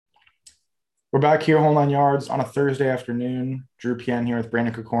We're back here, whole nine yards, on a Thursday afternoon. Drew PN here with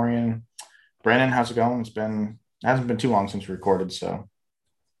Brandon Kokorian. Brandon, how's it going? It hasn't been too long since we recorded, so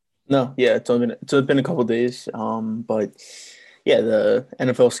No, yeah, it's only been a couple days. But yeah, the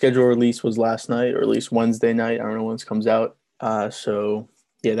NFL schedule release was last night, or at least Wednesday night. I don't know when this comes out. So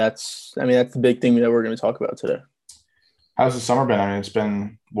yeah, that's the big thing that we're going to talk about today. how's the summer been? I mean, it's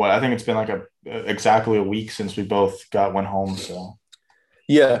been what I think it's been like exactly a week since we both went home. So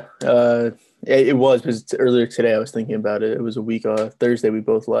Yeah, it was because earlier today I was thinking about it. It was a week, Thursday we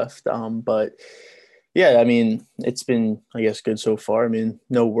both left. But yeah, I mean, it's been, I guess, good so far. I mean,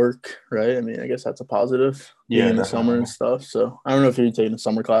 no work, right? I mean, I guess that's a positive being yeah, in the summer definitely. and stuff. So I don't know if you're taking a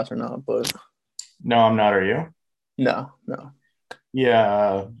summer class or not, but No, I'm not. Are you? no, no.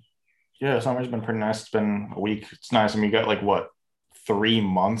 Yeah, yeah. Summer's been pretty nice. It's been a week. It's nice. I mean, you got like what 3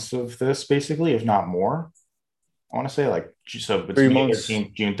 months of this, basically, if not more. I want to say like so it's Three May months.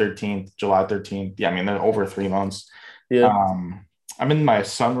 13th, June 13th, July 13th. Yeah, I mean, they're over 3 months. Yeah. Um, I'm in my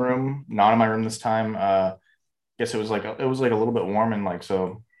sunroom, not in my room this time. Guess it was like a little bit warm and like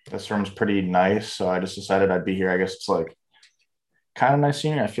so this room's pretty nice. So I just decided I'd be here. I guess it's like kind of nice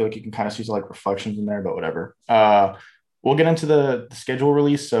seeing. I feel like you can kind of see like reflections in there, but whatever. We'll get into the schedule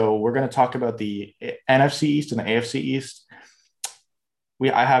release. So we're gonna talk about the NFC East and the AFC East.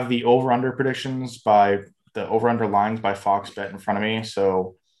 I have the over under predictions by the over under lines by Fox Bet in front of me.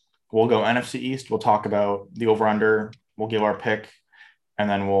 So we'll go NFC East. We'll talk about the over under. We'll give our pick, and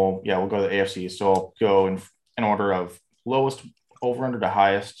then we'll go to the AFC. So I'll go in order of lowest over under to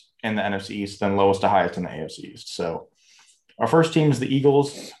highest in the NFC East, then lowest to highest in the AFC East. So our first team is the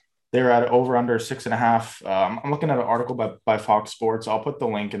Eagles. They're at over under 6.5. I'm looking at an article by Fox Sports. I'll put the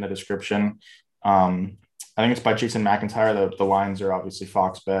link in the description. I think it's by Jason McIntyre. The lines are obviously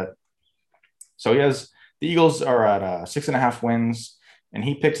Fox Bet. So he has the Eagles are at 6.5 wins, and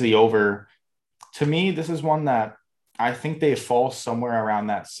he picked the over. To me, this is one that I think they fall somewhere around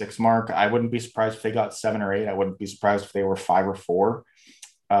that six mark. I wouldn't be surprised if they got 7 or 8. I wouldn't be surprised if they were 5 or 4.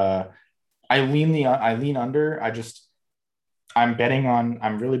 Uh, I lean under.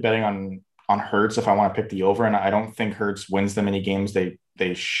 I'm really betting on Hurts if I want to pick the over, and I don't think Hurts wins the many games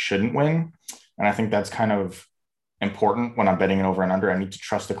they shouldn't win, and I think that's kind of important when I'm betting an over and under. I need to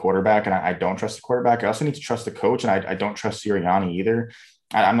trust the quarterback, and I don't trust the quarterback. I also need to trust the coach, and I don't trust Sirianni either.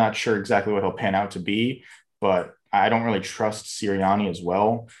 I'm not sure exactly what he'll pan out to be, but I don't really trust Sirianni as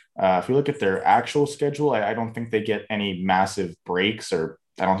well. If you look at their actual schedule, I don't think they get any massive breaks, or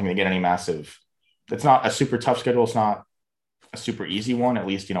I don't think they get any massive. It's not a super tough schedule. It's not a super easy one, at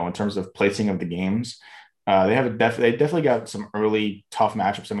least in terms of placing of the games. They definitely got some early tough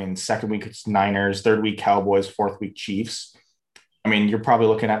matchups. I mean, second week it's Niners, third week Cowboys, fourth week Chiefs. I mean, you're probably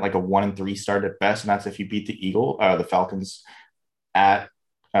looking at like a 1-3 start at best, and that's if you beat the Falcons at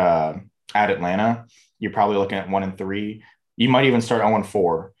uh, at Atlanta. You're probably looking at 1-3. You might even start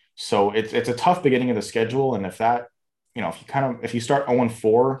 0-4. So it's a tough beginning of the schedule, and if you start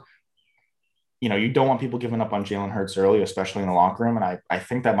 0-4, you don't want people giving up on Jalen Hurts early, especially in the locker room. And I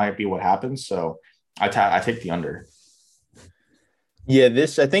think that might be what happens. So I take the under. Yeah,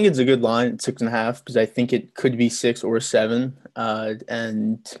 this I think it's a good line, 6.5, because I think it could be 6 or 7.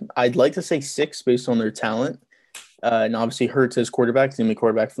 And I'd like to say 6 based on their talent. And obviously, Hurts as quarterback, he's gonna be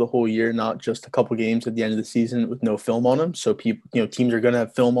quarterback for the whole year, not just a couple games at the end of the season with no film on him. So people, teams are gonna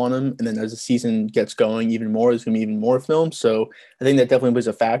have film on him, and then as the season gets going, even more, there's gonna be even more film. So I think that definitely plays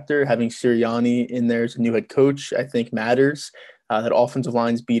a factor. Having Sirianni in there as a new head coach, I think matters. That offensive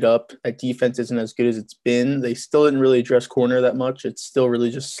line's beat up. That defense isn't as good as it's been. They still didn't really address corner that much. It's still really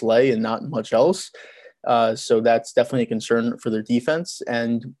just Slay and not much else. So that's definitely a concern for their defense.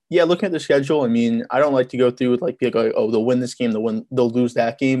 And yeah, looking at the schedule, I mean, I don't like to go through with like people go, oh, they'll win this game, they'll lose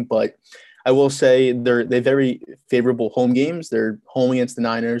that game. But I will say they very favorable home games. They're home against the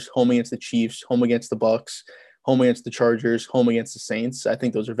Niners, home against the Chiefs, home against the Bucks, home against the Chargers, home against the Saints. I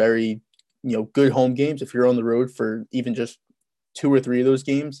think those are very good home games. If you're on the road for even just 2 or 3 of those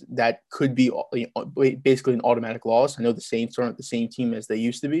games, that could be basically an automatic loss. I know the Saints aren't the same team as they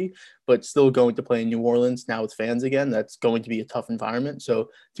used to be, but still going to play in New Orleans now with fans again, that's going to be a tough environment. So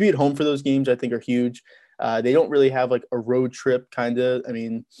to be at home for those games, I think are huge. They don't really have like a road trip kind of. I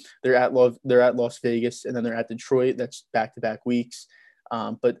mean, they're at Las Vegas and then they're at Detroit. That's back to back weeks.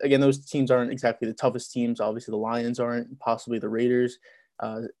 But again, those teams aren't exactly the toughest teams. Obviously, the Lions aren't, possibly the Raiders.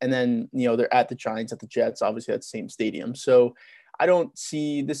 And then they're at the Giants, at the Jets. Obviously, at the same stadium. So I don't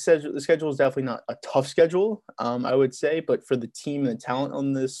see this schedule. The schedule is definitely not a tough schedule, I would say. But for the team and the talent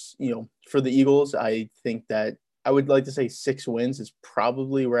on this, for the Eagles, I think that I would like to say 6 wins is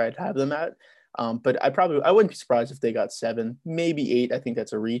probably where I'd have them at. But I wouldn't be surprised if they got 7, maybe 8. I think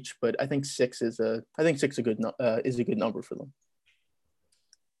that's a reach, but I think 6 is a good number for them.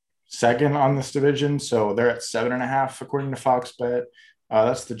 Second on this division, so they're at 7.5 according to Fox Bet.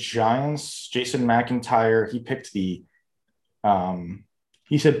 That's the Giants. Jason McIntyre, he picked um,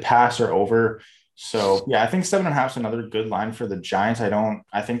 he said pass or over. So yeah, I think 7.5 is another good line for the Giants.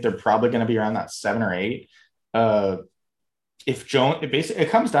 I think they're probably going to be around that 7 or 8. Uh, if Jones, it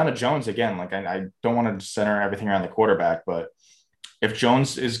comes down to Jones again. Like I don't want to center everything around the quarterback, but if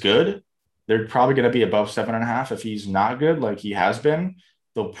Jones is good, they're probably going to be above 7.5. If he's not good, like he has been,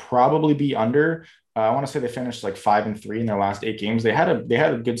 they'll probably be under. I want to say they finished like 5-3 in their last 8 games. They had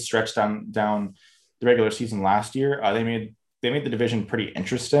a good stretch down the regular season last year. They made the division pretty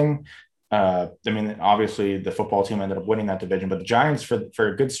interesting. I mean, obviously the football team ended up winning that division, but the Giants for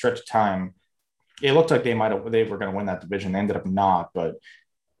a good stretch of time, it looked like they were going to win that division. They ended up not, but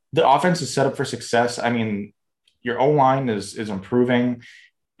the offense is set up for success. I mean, your O line is improving.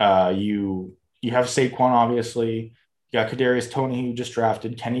 You have Saquon obviously. You got Kadarius Toney who just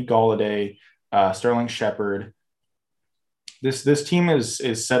drafted, Kenny Galladay, Sterling Shepard. This team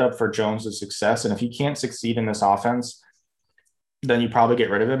is set up for Jones' success, and if he can't succeed in this offense, then you probably get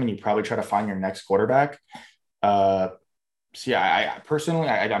rid of him and you probably try to find your next quarterback. Uh, so yeah, I personally,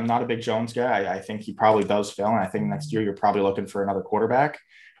 I'm not a big Jones guy. I think he probably does fail, and I think next year you're probably looking for another quarterback.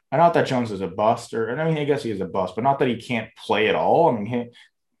 Not that Jones is a bust, or I mean, I guess he is a bust, but not that he can't play at all. I mean,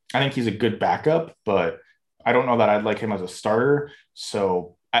 I think he's a good backup, but I don't know that I'd like him as a starter.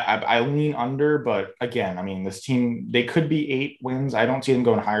 So I lean under, but again, I mean, this team, they could be 8 wins. I don't see them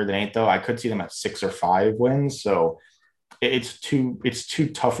going higher than 8, though. I could see them at 6 or 5 wins. So it's too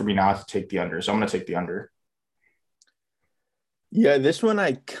tough for me not to take the under. So I'm going to take the under. Yeah, this one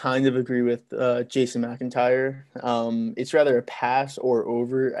I kind of agree with Jason McIntyre. It's rather a pass or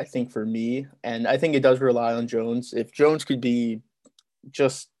over, I think, for me. And I think it does rely on Jones. If Jones could be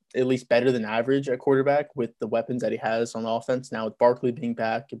just at least better than average at quarterback with the weapons that he has on offense, now with Barkley being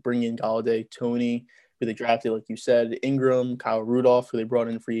back, bring in Galladay, Toney, who they drafted, like you said, Ingram, Kyle Rudolph, who they brought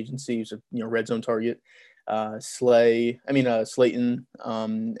in free agency, who's a red zone target. Slayton,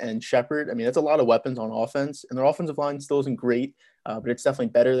 and Shepard. I mean, that's a lot of weapons on offense, and their offensive line still isn't great, but it's definitely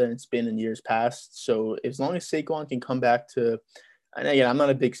better than it's been in years past. So as long as Saquon can come back to, and again, I'm not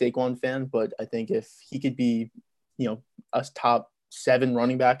a big Saquon fan, but I think if he could be, a top 7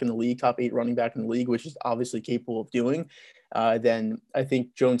 running back in the league, top 8 running back in the league, which is obviously capable of doing, then I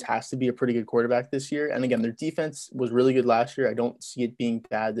think Jones has to be a pretty good quarterback this year. And again, their defense was really good last year. I don't see it being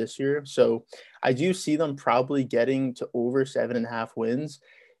bad this year. So I do see them probably getting to over 7.5 wins.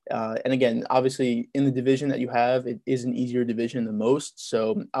 And again, obviously in the division that you have, it is an easier division than most.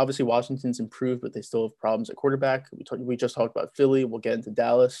 So obviously Washington's improved, but they still have problems at quarterback. We just talked about Philly. We'll get into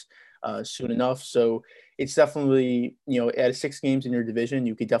Dallas soon enough. So it's definitely, at 6 games in your division,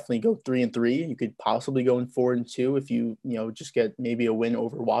 you could definitely go 3-3. You could possibly go in 4-2 if you, just get maybe a win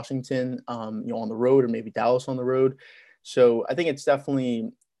over Washington, on the road, or maybe Dallas on the road. So I think it's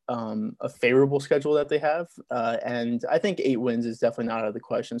definitely a favorable schedule that they have. And I think 8 wins is definitely not out of the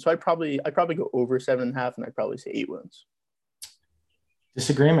question. So I'd probably go over 7.5, and I'd probably say 8 wins.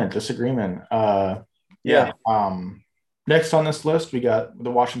 Disagreement. Yeah. Next on this list, we got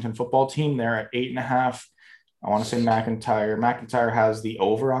the Washington football team. They're at 8.5. I want to say McIntyre. McIntyre has the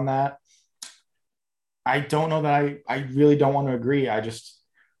over on that. I don't know that I really don't want to agree. I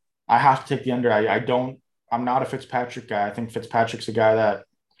have to take the under. I'm not a Fitzpatrick guy. I think Fitzpatrick's a guy that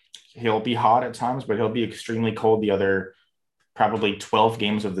he'll be hot at times, but he'll be extremely cold the other probably 12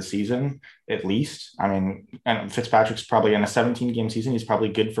 games of the season at least. I mean, and Fitzpatrick's probably in a 17-game season. He's probably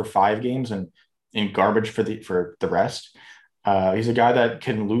good for 5 games and garbage for the rest. He's a guy that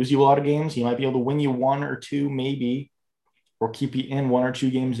can lose you a lot of games. He might be able to win you 1 or 2, maybe, or keep you in 1 or 2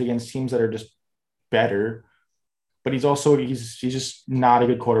 games against teams that are just better. But he's just not a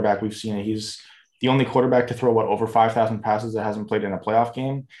good quarterback. We've seen it. He's the only quarterback to throw over 5,000 passes that hasn't played in a playoff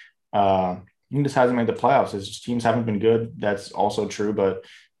game. He just hasn't made the playoffs. His teams haven't been good. That's also true, but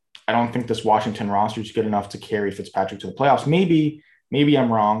I don't think this Washington roster is good enough to carry Fitzpatrick to the playoffs. Maybe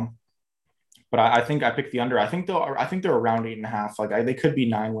I'm wrong, but I think I picked the under. I think they're around 8.5. Like they could be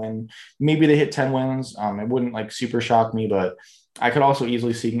 9 win. Maybe they hit 10 wins. It wouldn't like super shock me, but I could also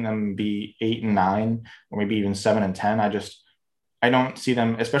easily see them be 8-9 or maybe even 7-10. I don't see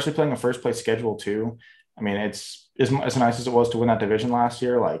them, especially playing a first place schedule too. I mean, it's as nice as it was to win that division last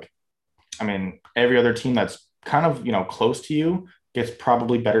year. Like, I mean, every other team that's kind of, close to you gets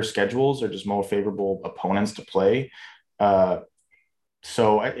probably better schedules or just more favorable opponents to play.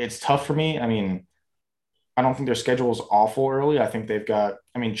 So it's tough for me. I mean, I don't think their schedule is awful early. I think they've got,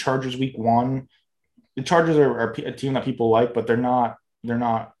 I mean, Chargers week one. The Chargers are a team that people like, but they're not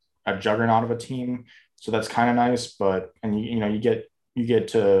a juggernaut of a team. So that's kind of nice. But and you know you get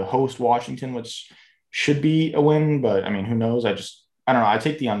to host Washington, which should be a win. But I mean, who knows? I don't know. I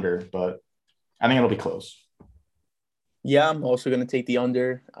take the under, but I think it'll be close. Yeah, I'm also going to take the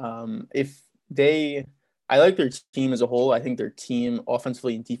under. If they, I like their team as a whole. I think their team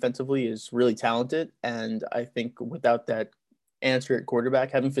offensively and defensively is really talented. And I think without that answer at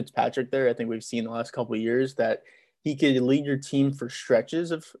quarterback, having Fitzpatrick there, I think we've seen the last couple of years that he could lead your team for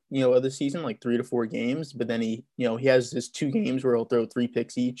stretches of the season, like 3 to 4 games. But then he has his 2 games where he'll throw 3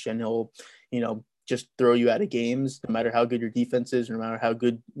 picks each and he'll, just throw you out of games, no matter how good your defense is, no matter how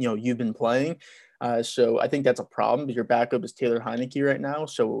good, you've been playing. So I think that's a problem because your backup is Taylor Heineke right now.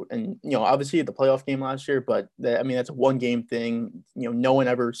 So, and, obviously the playoff game last year, but that's a 1 game thing. No one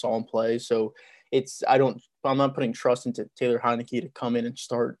ever saw him play. So I'm not putting trust into Taylor Heineke to come in and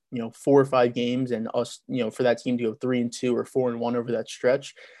start, 4 or 5 games and us, for that team to go 3-2 or 4-1 over that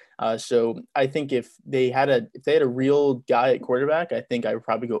stretch. So I think if they had a real guy at quarterback, I think I would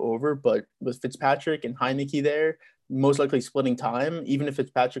probably go over. But with Fitzpatrick and Heineke there, most likely splitting time, even if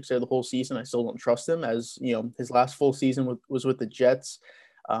Fitzpatrick's there the whole season, I still don't trust him. As his last full season was with the Jets.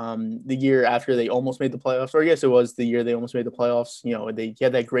 The year after they almost made the playoffs, or I guess it was the year they almost made the playoffs. They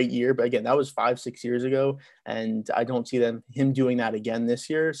had that great year, but again, that was 5-6 years ago, and I don't see him doing that again this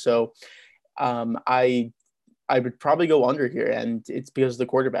year. So I would probably go under here, and it's because of the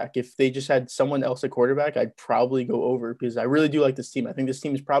quarterback. If they just had someone else at quarterback, I'd probably go over because I really do like this team. I think this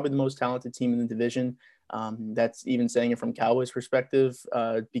team is probably the most talented team in the division. That's even saying it from Cowboys' perspective,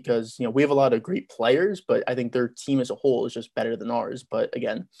 because we have a lot of great players, but I think their team as a whole is just better than ours. But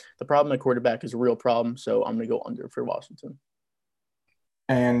again, the problem at quarterback is a real problem, so I'm going to go under for Washington.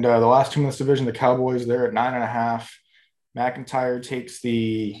 And the last team in this division, the Cowboys, they're at 9.5. McIntyre takes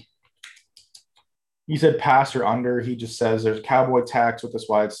the. He said pass or under. He just says there's Cowboy tax with this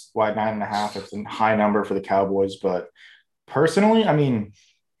wide 9.5. It's a high number for the Cowboys, but personally, I mean,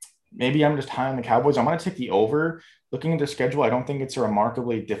 maybe I'm just high on the Cowboys. I'm going to take the over. Looking at the schedule, I don't think it's a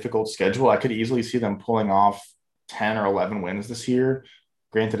remarkably difficult schedule. I could easily see them pulling off 10 or 11 wins this year.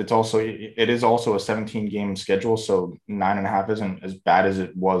 Granted, it is also a 17 game schedule, so 9.5 isn't as bad as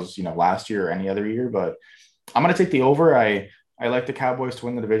it was, last year or any other year. But I'm going to take the over. I like the Cowboys to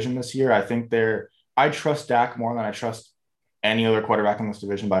win the division this year. I trust Dak more than I trust any other quarterback in this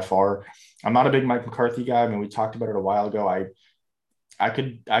division by far. I'm not a big Mike McCarthy guy. I mean, we talked about it a while ago. I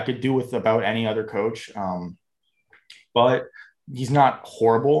could do with about any other coach, but he's not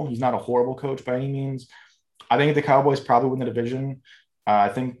horrible. He's not a horrible coach by any means. I think the Cowboys probably win the division. I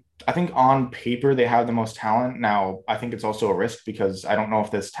think on paper they have the most talent. Now, I think it's also a risk because I don't know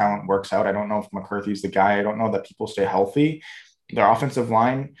if this talent works out. I don't know if McCarthy's the guy. I don't know that people stay healthy. Their offensive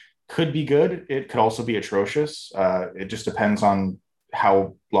line could be good. It could also be atrocious. It just depends on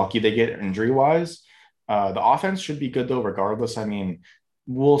how lucky they get injury wise. The offense should be good though, regardless. I mean,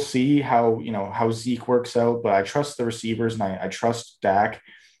 we'll see how Zeke works out, but I trust the receivers and I trust Dak.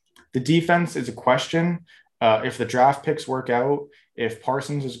 The defense is a question. If the draft picks work out, if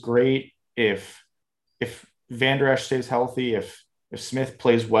Parsons is great, if Van Der Esch stays healthy, if Smith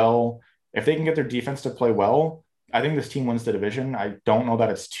plays well, if they can get their defense to play well, I think this team wins the division. I don't know that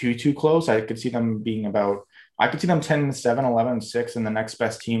it's too close. I could see them 10-7, 11-6, and the next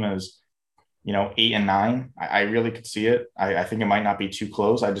best team is 8-9. I really could see it. I think it might not be too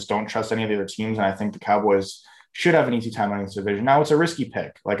close. I just don't trust any of the other teams, and I think the Cowboys should have an easy time winning this division. Now it's a risky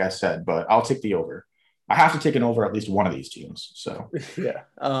pick, like I said, but I'll take the over. I have to take an over at least one of these teams. So Yeah.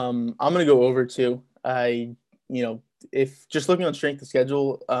 I'm gonna go over too. If just looking on strength of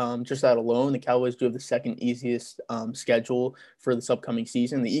schedule, just that alone, the Cowboys do have the second easiest schedule for this upcoming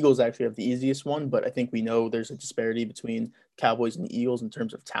season. The Eagles actually have the easiest one, but I think we know there's a disparity between Cowboys and the Eagles in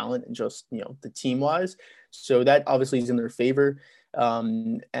terms of talent and just the team wise. So that obviously is in their favor.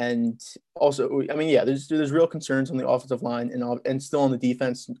 And also, I mean, yeah, there's real concerns on the offensive line and still on the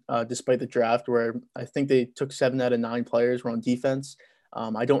defense, despite the draft where I think they took 7 out of 9 players were on defense.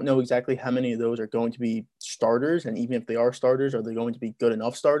 I don't know exactly how many of those are going to be starters, and even if they are starters, are they going to be good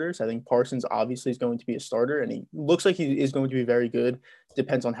enough starters? I think Parsons obviously is going to be a starter, and he looks like he is going to be very good.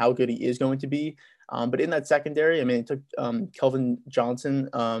 Depends on how good he is going to be. But in that secondary, I mean, it took Kelvin Johnson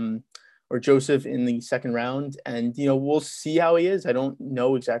or Joseph in the second round, and we'll see how he is. I don't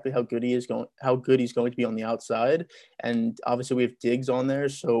know exactly how good he's going to be on the outside, and obviously we have Diggs on there,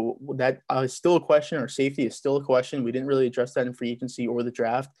 so that is still a question. Our safety is still a question. We didn't really address that in free agency or the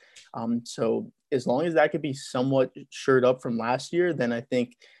draft. So as long as that could be somewhat shored up from last year, then I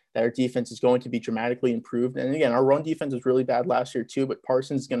think that our defense is going to be dramatically improved. And again, our run defense was really bad last year too, but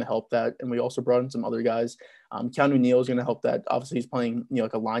Parsons is going to help that. And we also brought in some other guys. Keanu Neal is going to help that. Obviously, he's playing,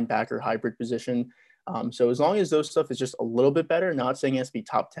 like a linebacker hybrid position. So as long as those stuff is just a little bit better, not saying it has to be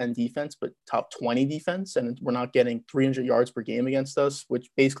top 10 defense, but top 20 defense, and we're not getting 300 yards per game against us, which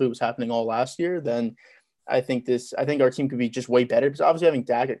basically was happening all last year, then I think our team could be just way better, because obviously having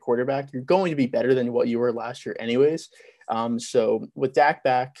Dak at quarterback, you're going to be better than what you were last year anyways. So with Dak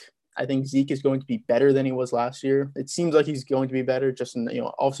back, I think Zeke is going to be better than he was last year. It seems like he's going to be better just in,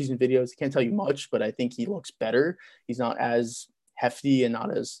 off-season videos. I can't tell you much, but I think he looks better. He's not as hefty and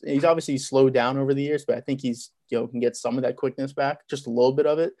he's obviously slowed down over the years, but I think he's, can get some of that quickness back, just a little bit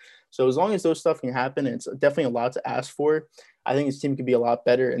of it. So as long as those stuff can happen, and it's definitely a lot to ask for, I think his team could be a lot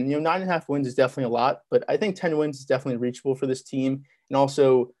better. And, 9.5 wins is definitely a lot, but I think 10 wins is definitely reachable for this team. And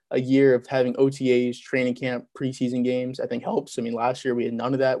also a year of having OTAs, training camp, preseason games, I think helps. I mean, last year we had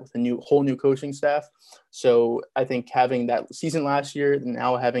none of that with a whole new coaching staff. So I think having that season last year and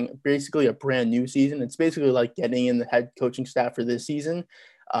now having basically a brand new season, it's basically like getting in the head coaching staff for this season.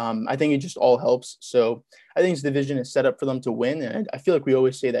 I think it just all helps. So I think this division is set up for them to win. And I feel like we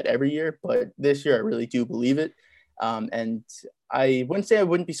always say that every year, but this year I really do believe it. And I wouldn't say I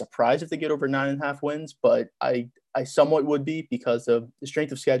wouldn't be surprised if they get over 9.5 wins, but I somewhat would be, because of the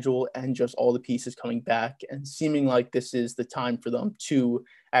strength of schedule and just all the pieces coming back and seeming like this is the time for them to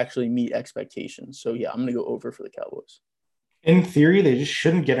actually meet expectations. So yeah, I'm going to go over for the Cowboys. In theory, they just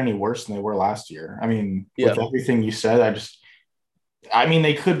shouldn't get any worse than they were last year. I mean, Yeah. with everything you said, I mean,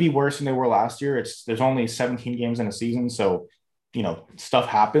 they could be worse than they were last year. There's only 17 games in a season, so stuff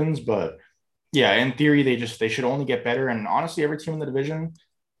happens. But yeah, in theory, they should only get better. And honestly, every team in the division,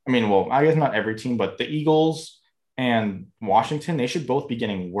 I mean, well, I guess not every team, but the Eagles and Washington, they should both be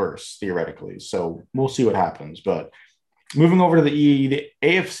getting worse theoretically. So we'll see what happens. But moving over to the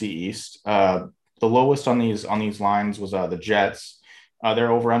AFC East, the lowest on these lines was the Jets.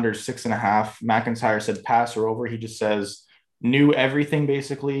 They're over under 6.5. McIntyre said pass or over. He just says new everything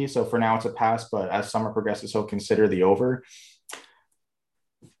basically. So for now it's a pass, but as summer progresses, he'll consider the over.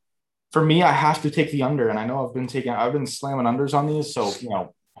 For me, I have to take the under, and I know I've been slamming unders on these, so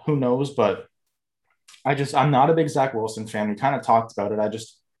who knows, but I'm not a big Zach Wilson fan. We kind of talked about it.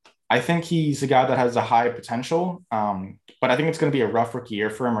 I think he's a guy that has a high potential, but I think it's going to be a rough rookie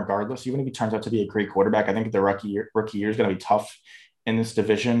year for him regardless. Even if he turns out to be a great quarterback, I think the rookie year is going to be tough in this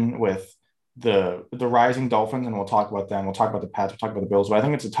division with the rising Dolphins, and we'll talk about them. We'll talk about the Pats. We'll talk about the Bills, but I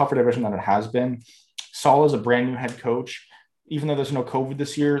think it's a tougher division than it has been. Saul is a brand new head coach. Even though there's no COVID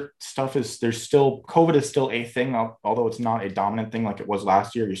this year, COVID is still a thing, although it's not a dominant thing like it was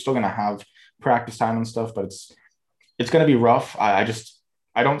last year. You're still going to have practice time and stuff, but it's going to be rough. I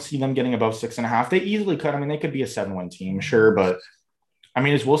don't see them getting above 6.5. They easily could. I mean, they could be a 7-win team, sure, but I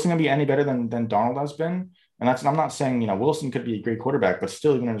mean, is Wilson going to be any better than Darnold has been? And I'm not saying Wilson could be a great quarterback, but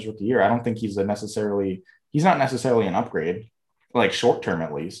still, even in his rookie year, I don't think he's not necessarily an upgrade, like short term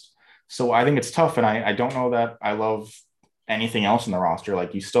at least. So I think it's tough, and I don't know that I love anything else in the roster.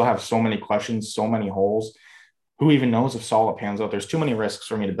 Like, you still have so many questions, so many holes. Who even knows if Salah pans out? There's too many risks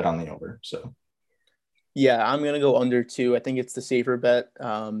for me to bet on the over. So yeah, I'm going to go under 2. I think it's the safer bet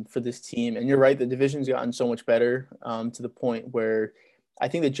for this team. And you're right, the division's gotten so much better to the point where I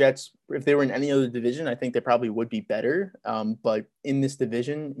think the Jets, if they were in any other division, I think they probably would be better. But in this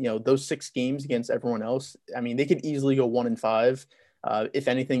division, those 6 games against everyone else, I mean, they could easily go 1-5, if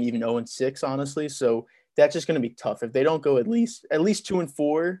anything, even 0-6, honestly. So that's just going to be tough. If they don't go at least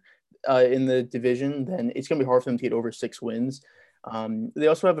 2-4 in the division, then it's going to be hard for them to get over 6 wins. They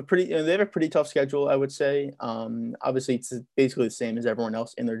also have a pretty tough schedule, I would say. Obviously, it's basically the same as everyone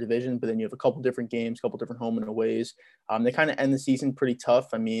else in their division, but then you have a couple different games, a couple different home and aways. They kind of end the season pretty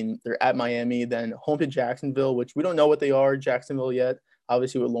tough. I mean, they're at Miami, then home to Jacksonville, which we don't know what they are, Jacksonville, yet,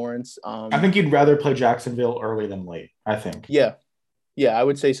 obviously with Lawrence. I think you'd rather play Jacksonville early than late, I think. Yeah, I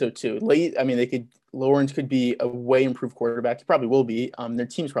would say so too. Late, I mean, Lawrence could be a way improved quarterback. He probably will be. Their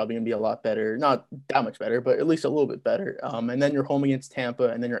team's probably going to be a lot better. Not that much better, but at least a little bit better. And then you're home against Tampa,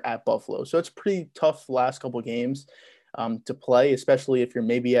 and then you're at Buffalo. So it's pretty tough last couple of games to play, especially if you're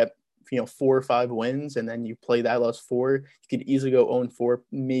maybe at 4 or 5 wins, and then you play that last 4. You could easily go 0-4,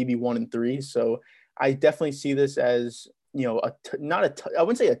 maybe 1-3. So I definitely see this as I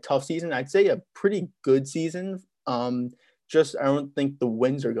wouldn't say a tough season. I'd say a pretty good season. I don't think the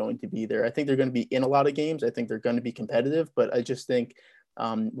wins are going to be there. I think they're going to be in a lot of games. I think they're going to be competitive, but I just think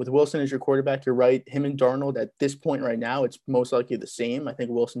with Wilson as your quarterback, you're right. Him and Darnold at this point right now, it's most likely the same. I think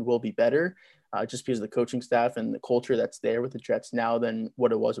Wilson will be better just because of the coaching staff and the culture that's there with the Jets now than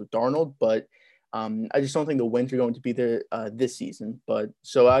what it was with Darnold. But I just don't think the wins are going to be there this season. But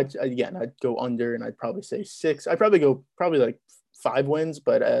so I'd go under, and I'd probably say 6. I'd probably go like 5 wins,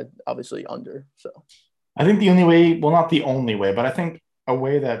 but obviously under. So I think the only way, well, not the only way, but I think a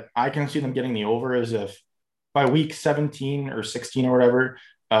way that I can see them getting the over is if by week 17 or 16 or whatever,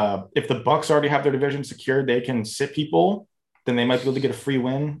 if the Bucks already have their division secured, they can sit people, then they might be able to get a free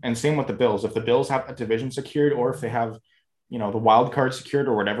win. And same with the Bills. If the Bills have a division secured, or if they have, the wild card secured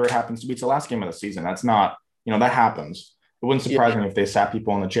or whatever it happens to be, it's the last game of the season. That's not, that happens. It wouldn't yeah, surprise me if they sat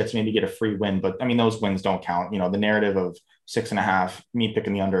people on the Jets, maybe get a free win. But I mean, those wins don't count. The narrative of 6.5, me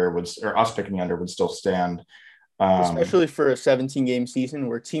picking the under or us picking the under would still stand. especially for a 17-game season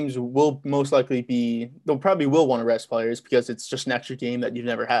where teams will most likely they'll probably will want to rest players because it's just an extra game that you've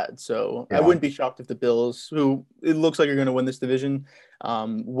never had. So I Yeah. wouldn't be shocked if the Bills, who it looks like are going to win this division,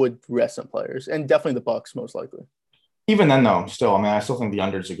 would rest some players, and definitely the Bucks most likely. Even then, though, still, I mean, I still think the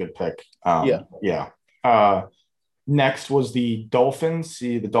under is a good pick. Yeah. Yeah. Next was the Dolphins.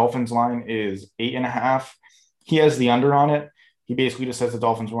 See, the Dolphins line is 8.5. He has the under on it. He basically just says the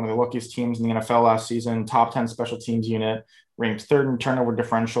Dolphins were one of the luckiest teams in the NFL last season, top 10 special teams unit, ranked third in turnover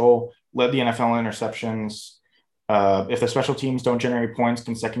differential, led the NFL in interceptions. If the special teams don't generate points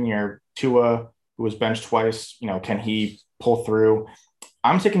in second year, Tua, who was benched twice, can he pull through?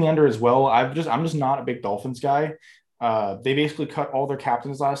 I'm taking the under as well. I'm just not a big Dolphins guy. They basically cut all their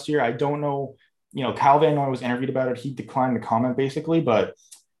captains last year. I don't know, Kyle Van Noy was interviewed about it. He declined to comment basically, but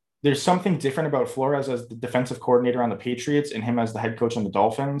there's something different about Flores as the defensive coordinator on the Patriots and him as the head coach on the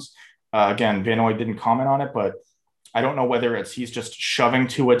Dolphins. Again, Van Noy didn't comment on it, but I don't know whether he's just shoving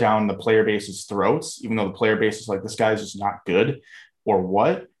Tua down the player base's throats, even though the player base is like, this guy's just not good, or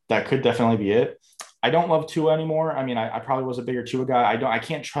what. That could definitely be it. I don't love Tua anymore. I mean, I probably was a bigger Tua guy. I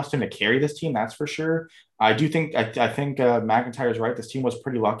can't trust him to carry this team. That's for sure. I think McIntyre's right. This team was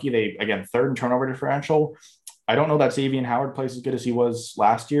pretty lucky. They, again, third in turnover differential. I don't know that Xavier Howard plays as good as he was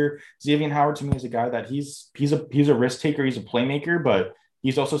last year. Xavier Howard to me is a guy that he's a risk taker. He's a playmaker, but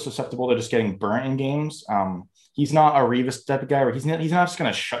he's also susceptible to just getting burnt in games. He's not a Revis type of guy where he's not just going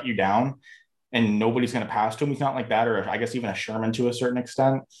to shut you down and nobody's going to pass to him. He's not like that, or I guess even a Sherman to a certain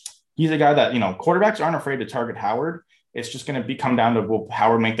extent. He's a guy that, quarterbacks aren't afraid to target Howard. It's just going to come down to will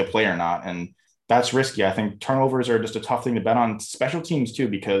Howard make the play or not. And that's risky. I think turnovers are just a tough thing to bet on. Special teams too,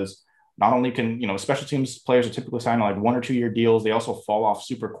 because not only can, special teams players are typically signed like 1 or 2 year deals. They also fall off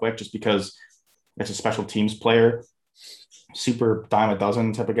super quick just because it's a special teams player, super dime a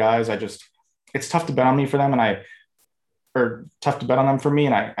dozen type of guys. It's tough to bet on me for them. Or tough to bet on them for me.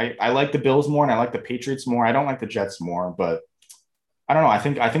 And I like the Bills more and I like the Patriots more. I don't like the Jets more, but I don't know.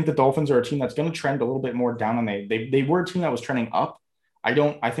 I think the Dolphins are a team that's going to trend a little bit more down, and they were a team that was trending up.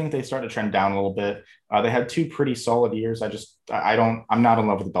 I think they started to trend down a little bit. They had 2 pretty solid years. I'm not in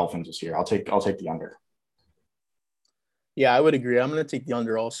love with the Dolphins this year. I'll take the under. Yeah, I would agree. I'm going to take the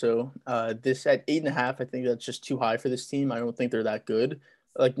under also. This at 8.5, I think that's just too high for this team. I don't think they're that good.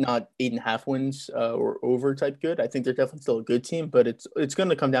 Like not 8.5 wins or over type good. I think they're definitely still a good team, but it's going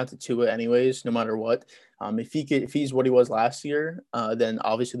to come down to Tua anyways, no matter what. If he's what he was last year, then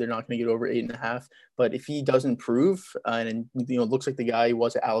obviously they're not going to get over 8.5. But if he does improve and looks like the guy he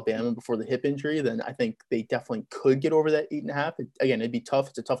was at Alabama before the hip injury, then I think they definitely could get over that 8.5. Again, it'd be tough.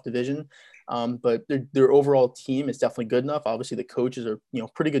 It's a tough division. But their overall team is definitely good enough. Obviously, the coaches are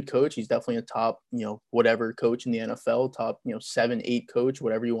pretty good coach. He's definitely a top whatever coach in the NFL, top 7, 8 coach,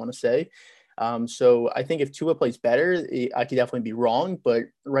 whatever you want to say. So I think if Tua plays better, I could definitely be wrong. But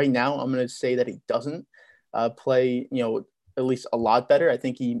right now, I'm going to say that he doesn't play at least a lot better. I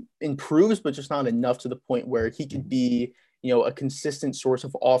think he improves, but just not enough to the point where he could be a consistent source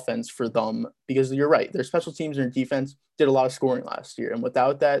of offense for them, because you're right. Their special teams and defense did a lot of scoring last year. And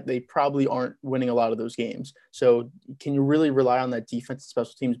without that, they probably aren't winning a lot of those games. So can you really rely on that defense and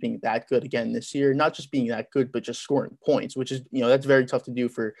special teams being that good again this year? Not just being that good, but just scoring points, which is, that's very tough to do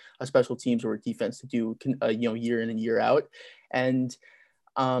for a special teams or a defense to do, year in and year out. And,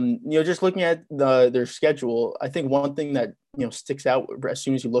 just looking at their schedule, I think one thing that sticks out as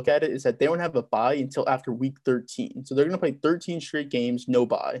soon as you look at it is that they don't have a bye until after week 13. So they're going to play 13 straight games, no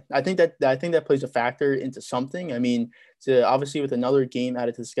bye. I think that plays a factor into something. I mean, obviously with another game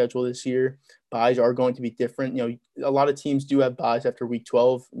added to the schedule this year, byes are going to be different. A lot of teams do have byes after week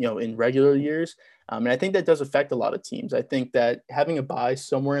 12, in regular years. And I think that does affect a lot of teams. I think that having a bye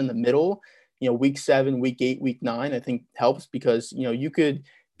somewhere in the middle, week 7, week 8, week 9, I think helps, because, you could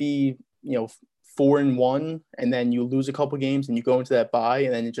be, 4-1, and then you lose a couple games and you go into that bye,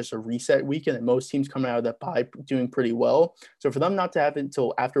 and then it's just a reset weekend, and most teams coming out of that bye doing pretty well. So for them not to have it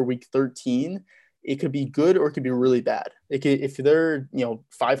until after week 13, it could be good or it could be really bad. If they're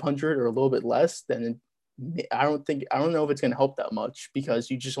 500 or a little bit less, then I don't know if it's going to help that much because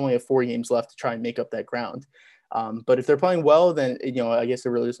you just only have 4 games left to try and make up that ground. But if they're playing well, then I guess it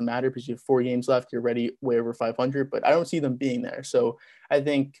really doesn't matter because you have 4 games left. You're already way over 500. But I don't see them being there. So I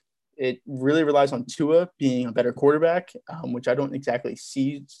think it really relies on Tua being a better quarterback, which I don't exactly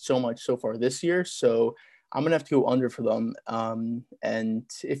see so much so far this year. So I'm gonna have to go under for them. And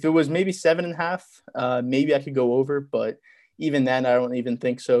if it was maybe 7.5, maybe I could go over, but even then, I don't even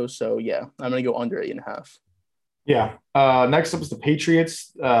think so. So yeah, I'm gonna go under 8.5. Yeah. Next up is the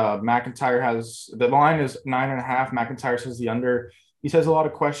Patriots. McIntyre has the line is 9.5. McIntyre says the under. He says a lot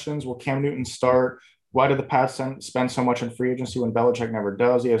of questions. Will Cam Newton start? Why did the Pats spend so much on free agency when Belichick never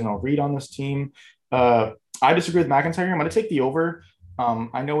does? He has no read on this team. I disagree with McIntyre. I'm going to take the over.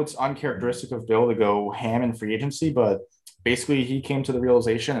 I know it's uncharacteristic of Bill to go ham in free agency, but basically he came to the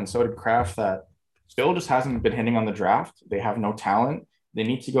realization, and so did Kraft, that Bill just hasn't been hitting on the draft. They have no talent. They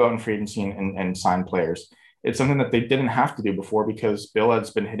need to go out in free agency and sign players. It's something that they didn't have to do before because Bill has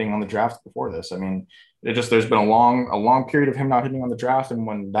been hitting on the draft before this. I mean, there's been a long period of him not hitting on the draft, and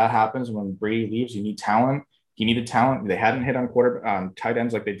when that happens, when Brady leaves, you need talent. He needed talent. They hadn't hit on tight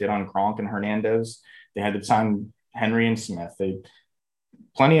ends like they did on Gronk and Hernandez. They had to sign Henry and Smith. They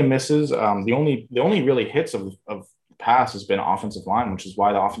plenty of misses. The only really hits of pass has been offensive line, which is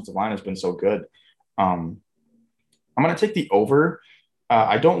why the offensive line has been so good. I'm going to take the over.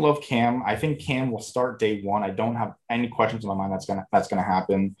 I don't love Cam. I think Cam will start day one. I don't have any questions in my mind that's gonna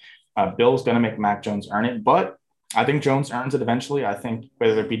happen. Bill's gonna make Mac Jones earn it, but I think Jones earns it eventually. I think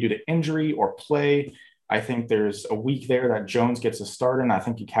whether it be due to injury or play, I think there's a week there that Jones gets a start in. I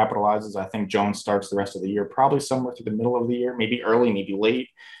think he capitalizes. I think Jones starts the rest of the year, probably somewhere through the middle of the year, maybe early, maybe late.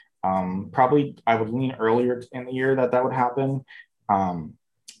 Probably I would lean earlier in the year that would happen.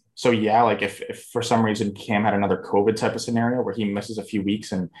 So yeah, like if for some reason Cam had another COVID type of scenario where he misses a few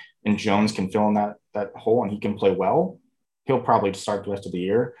weeks and Jones can fill in that hole and he can play well, he'll probably start the rest of the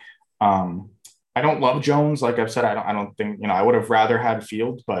year. I don't love Jones, like I've said. I don't think I would have rather had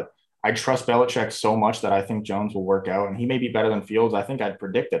Fields, but I trust Belichick so much that I think Jones will work out, and he may be better than Fields. I think I'd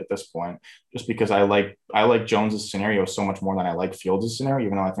predict it at this point, just because I like Jones's scenario so much more than I like Fields' scenario,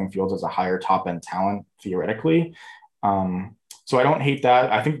 even though I think Fields has a higher top end talent theoretically. So I don't hate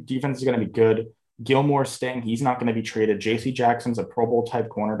that. I think defense is going to be good. Gilmore's staying. He's not going to be traded. J.C. Jackson's a Pro Bowl type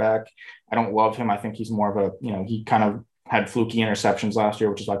cornerback. I don't love him. I think he's more of he kind of had fluky interceptions last year,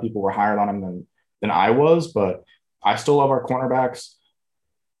 which is why people were higher on him than I was. But I still love our cornerbacks.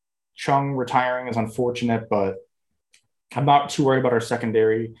 Chung retiring is unfortunate, but I'm not too worried about our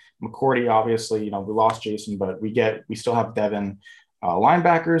secondary. McCourty, obviously, we lost Jason, but we still have Devin.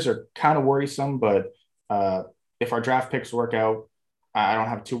 Linebackers are kind of worrisome, but if our draft picks work out, I don't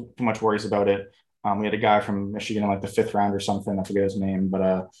have too much worries about it. We had a guy from Michigan in like the 5th round or something. I forget his name,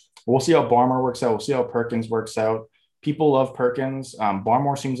 but we'll see how Barmore works out. We'll see how Perkins works out. People love Perkins.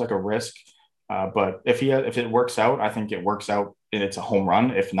 Barmore seems like a risk, but if it works out, I think it works out and it's a home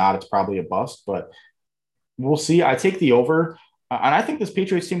run. If not, it's probably a bust. But we'll see. I take the over, and I think this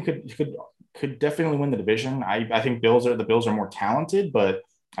Patriots team could definitely win the division. I think the Bills are more talented, but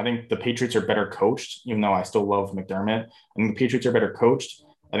I think the Patriots are better coached, even though I still love McDermott. I think the Patriots are better coached.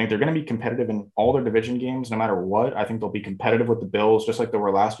 I think they're going to be competitive in all their division games, no matter what. I think they'll be competitive with the Bills, just like they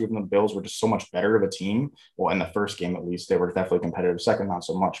were last year when the Bills were just so much better of a team. Well, in the first game, at least, they were definitely competitive. Second, not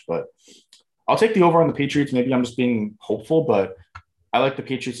so much. But I'll take the over on the Patriots. Maybe I'm just being hopeful, but I like the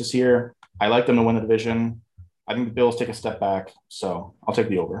Patriots this year. I like them to win the division. I think the Bills take a step back, so I'll take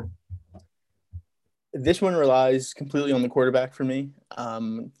the over. This one relies completely on the quarterback for me.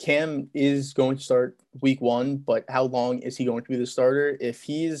 Cam is going to start week 1, but how long is he going to be the starter? If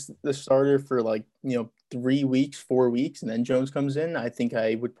he's the starter for 3 weeks, 4 weeks, and then Jones comes in, I think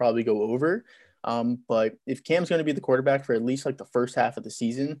I would probably go over. But if Cam's going to be the quarterback for at least the first half of the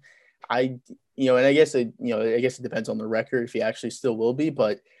season, and I guess it depends on the record if he actually still will be,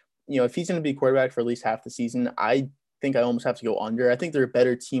 but if he's going to be quarterback for at least half the season, I think I almost have to go under. I think they're a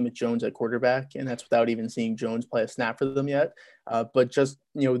better team with Jones at quarterback, and that's without even seeing Jones play a snap for them yet. But just,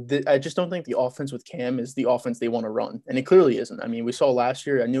 I just don't think the offense with Cam is the offense they want to run. And it clearly isn't. I mean, we saw last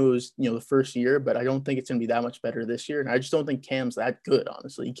year, I knew it was, the first year, but I don't think it's going to be that much better this year. And I just don't think Cam's that good,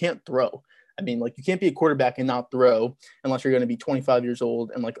 honestly. You can't throw. I mean, you can't be a quarterback and not throw unless you're going to be 25 years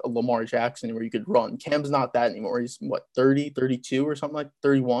old and a Lamar Jackson where you could run. Cam's not that anymore. He's 30, 32 or something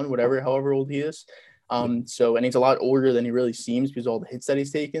 31, whatever, however old he is. And he's a lot older than he really seems because of all the hits that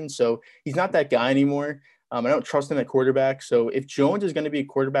he's taken. So he's not that guy anymore. I don't trust him at quarterback. So if Jones is going to be a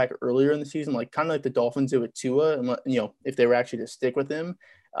quarterback earlier in the season, kind of like the Dolphins did with Tua, and if they were actually to stick with him,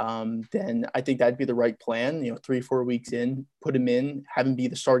 then I think that'd be the right plan. 3-4 weeks in, put him in, have him be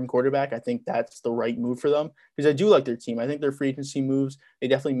the starting quarterback. I think that's the right move for them because I do like their team. I think their free agency moves, they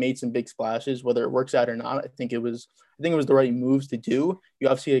definitely made some big splashes. Whether it works out or not, I think it was the right moves to do. You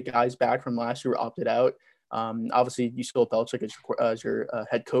obviously had guys back from last year who opted out. Obviously, you still have Belichick as your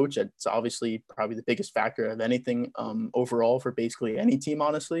head coach. It's obviously probably the biggest factor of anything overall for basically any team,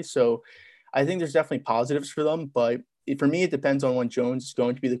 honestly. So I think there's definitely positives for them, but for me, it depends on when Jones is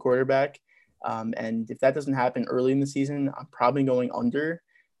going to be the quarterback. And if that doesn't happen early in the season, I'm probably going under.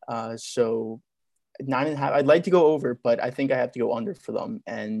 So 9.5. I'd like to go over, but I think I have to go under for them.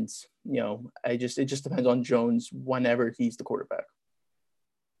 And it just depends on Jones whenever he's the quarterback.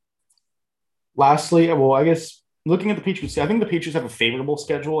 Lastly, well, I guess looking at the Patriots, I think the Patriots have a favorable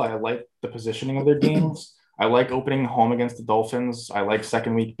schedule. I like the positioning of their games. I like opening home against the Dolphins. I like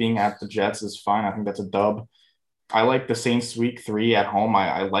second week being at the Jets is fine. I think that's a dub. I like the Saints week 3 at home.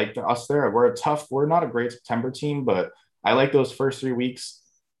 I like us there. We're not a great September team, but I like those first 3 weeks.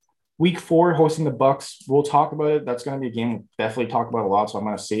 Week 4 hosting the Bucks. We'll talk about it. That's going to be a game we'll definitely talk about a lot. So I'm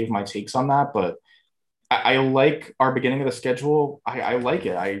going to save my takes on that. But I like our beginning of the schedule. I like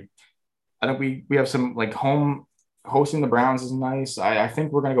it. I think we have some like home hosting the Browns is nice. I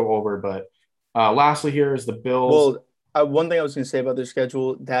think we're going to go over. But lastly, here is the Bills. Well, one thing I was going to say about their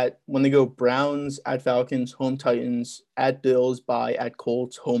schedule that when they go Browns at Falcons, home Titans, at Bills, by at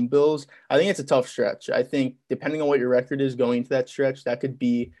Colts, home Bills, I think it's a tough stretch. I think depending on what your record is going into that stretch, that could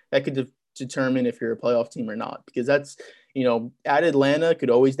determine if you're a playoff team or not. Because that's at Atlanta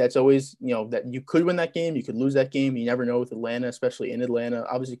that's always that you could win that game, you could lose that game. You never know with Atlanta, especially in Atlanta.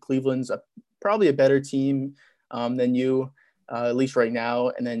 Obviously, Cleveland's probably a better team than you. At least right now.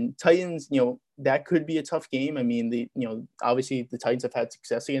 And then Titans, that could be a tough game. I mean, obviously the Titans have had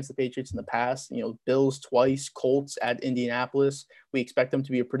success against the Patriots in the past. Bills twice, Colts at Indianapolis. We expect them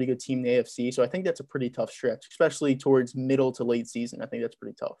to be a pretty good team in the AFC. So I think that's a pretty tough stretch, especially towards middle to late season. I think that's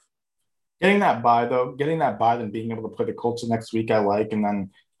pretty tough. Getting that bye, then being able to play the Colts the next week, I like. And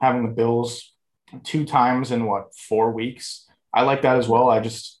then having the Bills 2 times in 4 weeks, I like that as well. I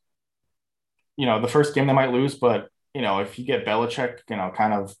just, the first game they might lose, but if you get Belichick,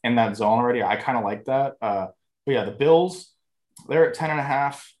 kind of in that zone already, I kind of like that. But yeah, the Bills, they're at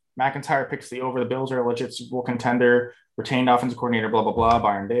 10.5. McIntyre picks the over. The Bills are a legit Super Bowl contender, retained offensive coordinator, blah, blah, blah,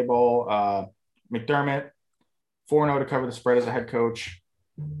 Byron Daboll, McDermott, 4-0 to cover the spread as a head coach.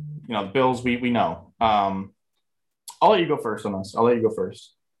 The Bills, we know. I'll let you go first on this. I'll let you go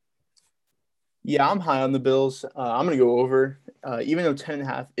first. Yeah, I'm high on the Bills. I'm going to go over. Even though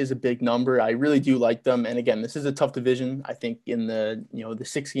 10.5 is a big number, I really do like them. And again, this is a tough division. I think in the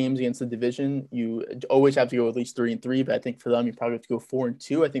 6 games against the division, you always have to go at least 3-3. But I think for them, you probably have to go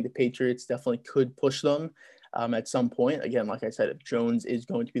 4-2. I think the Patriots definitely could push them at some point. Again, like I said, if Jones is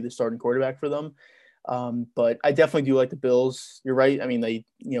going to be the starting quarterback for them. But I definitely do like the Bills. You're right. I mean, they,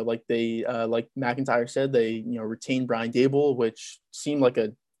 like McIntyre said, they, retained Brian Daboll, which seemed like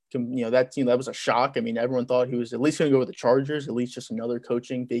that team, that was a shock. I mean, everyone thought he was at least going to go with the Chargers, at least just another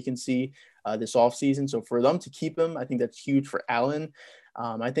coaching vacancy this offseason. So for them to keep him, I think that's huge for Allen.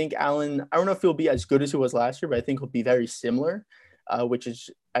 I think Allen, I don't know if he'll be as good as he was last year, but I think he'll be very similar, which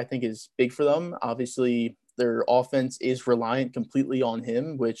I think is big for them. Obviously, their offense is reliant completely on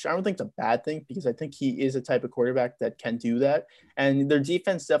him, which I don't think is a bad thing because I think he is a type of quarterback that can do that. And their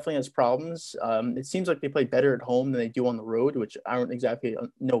defense definitely has problems. It seems like they play better at home than they do on the road, which I don't exactly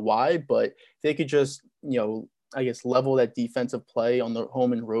know why, but they could just, I guess, level that defensive play on the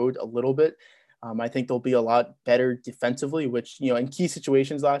home and road a little bit. I think they'll be a lot better defensively, which, in key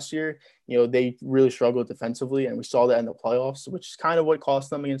situations last year, they really struggled defensively. And we saw that in the playoffs, which is kind of what cost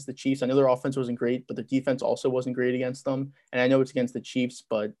them against the Chiefs. I know their offense wasn't great, but their defense also wasn't great against them. And I know it's against the Chiefs,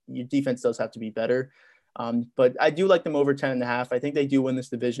 but your defense does have to be better. But I do like them over 10.5. I think they do win this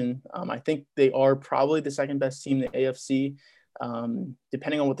division. I think they are probably the second best team in the AFC,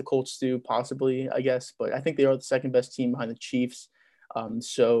 depending on what the Colts do, possibly, I guess. But I think they are the second best team behind the Chiefs.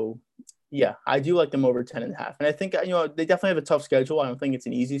 So yeah, I do like them over 10.5. And I think, they definitely have a tough schedule. I don't think it's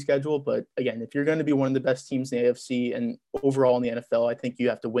an easy schedule, but again, if you're going to be one of the best teams in the AFC and overall in the NFL, I think you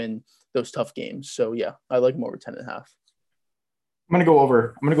have to win those tough games. So yeah, I like them over 10.5. I'm going to go over.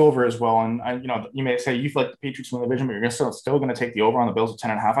 I'm going to go over as well. And you may say you feel like the Patriots win the division, but you're still going to take the over on the Bills at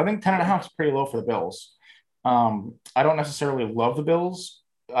 10.5. I think 10.5 is pretty low for the Bills. I don't necessarily love the Bills.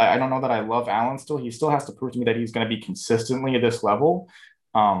 I don't know that I love Allen still. He still has to prove to me that he's going to be consistently at this level.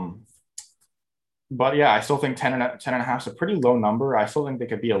 But yeah, I still think 10.5 is a pretty low number. I still think they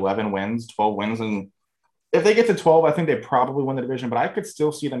could be 11 wins, 12 wins. And if they get to 12, I think they probably win the division, but I could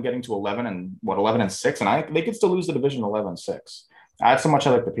still see them getting to 11 and 6. And they could still lose the division 11-6. That's how much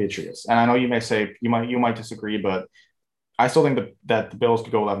I like the Patriots. And I know you may say you might disagree, but I still think that the Bills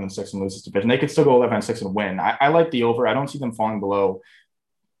could go 11-6 and lose this division. They could still go 11-6 and win. I like the over. I don't see them falling below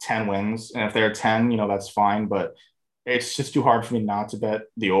 10 wins. And if they're 10, that's fine. But it's just too hard for me not to bet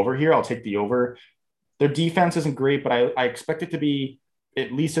the over here. I'll take the over. Their defense isn't great, but I expect it to be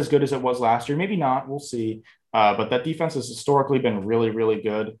at least as good as it was last year. Maybe not. We'll see. But that defense has historically been really, really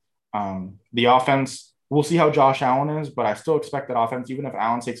good. The offense, we'll see how Josh Allen is, but I still expect that offense, even if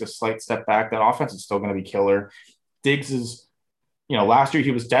Allen takes a slight step back, that offense is still going to be killer. Diggs is, last year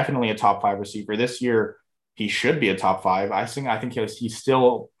he was definitely a top five receiver. This year he should be a top five. I think he's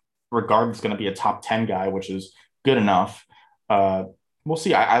still, regardless, going to be a top 10 guy, which is good enough. Uh, we'll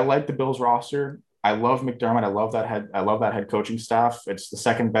see. I like the Bills roster. I love McDermott. I love that head coaching staff. It's the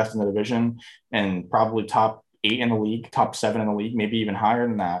second best in the division and probably top 8 in the league, top 7 in the league, maybe even higher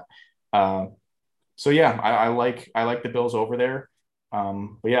than that. Uh, so yeah, I like the Bills over there. But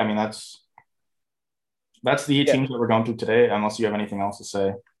yeah, I mean that's the eight Yeah. teams that we're going through today. Unless you have anything else to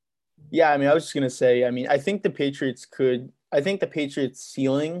say. Yeah, I mean, I was just gonna say, I mean, I think the Patriots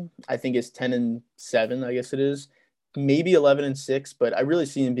ceiling, I think is 10-7, I guess it is. Maybe 11-6, but I really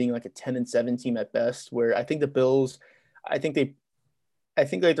see them being like a 10-7 team at best, where I think the Bills, I think they I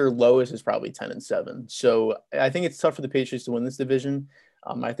think like their lowest is probably 10-7. So I think it's tough for the Patriots to win this division.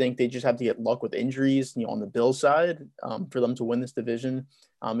 I think they just have to get luck with injuries, on the Bills side, for them to win this division.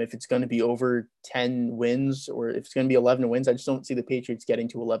 If it's going to be over 10 wins or if it's going to be 11 wins, I just don't see the Patriots getting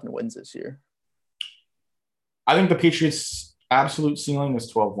to 11 wins this year. I think the Patriots' absolute ceiling is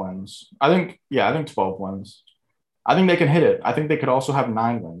 12 wins. I think 12 wins. I think they can hit it. I think they could also have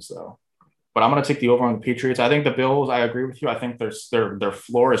 9 wins though. But I'm going to take the over on the Patriots. I think the Bills. I agree with you. I think their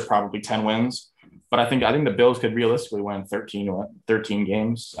floor is probably 10 wins. But I think the Bills could realistically win 13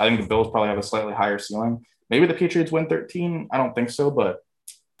 games. I think the Bills probably have a slightly higher ceiling. Maybe the Patriots win 13. I don't think so, but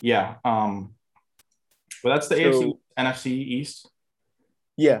yeah. But that's the AFC So NFC East.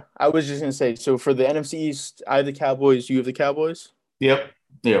 yeah, I was just gonna say. So for the NFC East, I have the Cowboys. You have the Cowboys, Yep.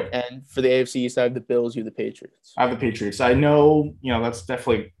 Yep. and for the AFC East, I have the Bills. You have the Patriots. I have the Patriots. I know, that's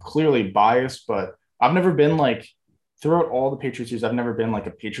definitely clearly biased, but I've never been like throughout all the Patriots years, I've never been like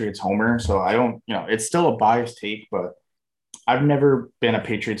a Patriots homer. So I don't, it's still a biased take, but I've never been a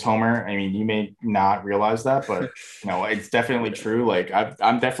Patriots homer. I mean, you may not realize that, but it's definitely Yeah. true. Like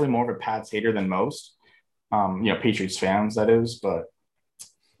I'm definitely more of a Pats hater than most. Patriots fans, that is, but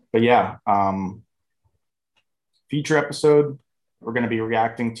yeah. Future episode, we're going to be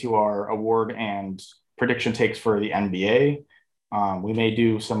reacting to our award and prediction takes for the NBA. We may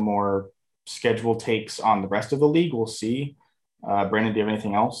do some more schedule takes on the rest of the league. We'll see. Brandon, do you have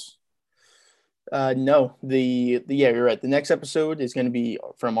anything else? No, the yeah, you're right. The next episode is going to be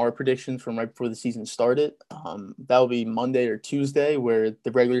from our predictions from right before the season started. That'll be Monday or Tuesday, where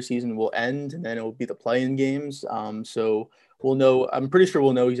the regular season will end, and then it will be the play-in games. So we'll know. I'm pretty sure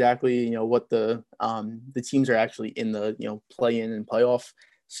we'll know exactly, what the teams are actually in the play-in and playoff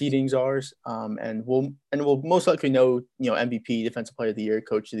seedings are. And we'll most likely know MVP, Defensive Player of the Year,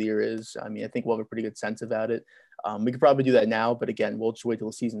 Coach of the Year is. I mean, I think we'll have a pretty good sense about it. We could probably do that now, but again, we'll just wait till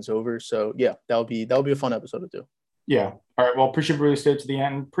the season's over. So yeah, that'll be a fun episode to do. Yeah. All right. Well, appreciate you really stayed to the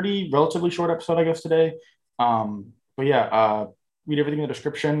end. Pretty relatively short episode, I guess, today. But yeah, read everything in the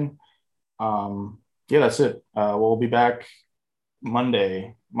description. Yeah, that's it. We'll be back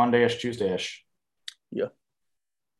Monday-ish, Tuesday-ish. Yeah.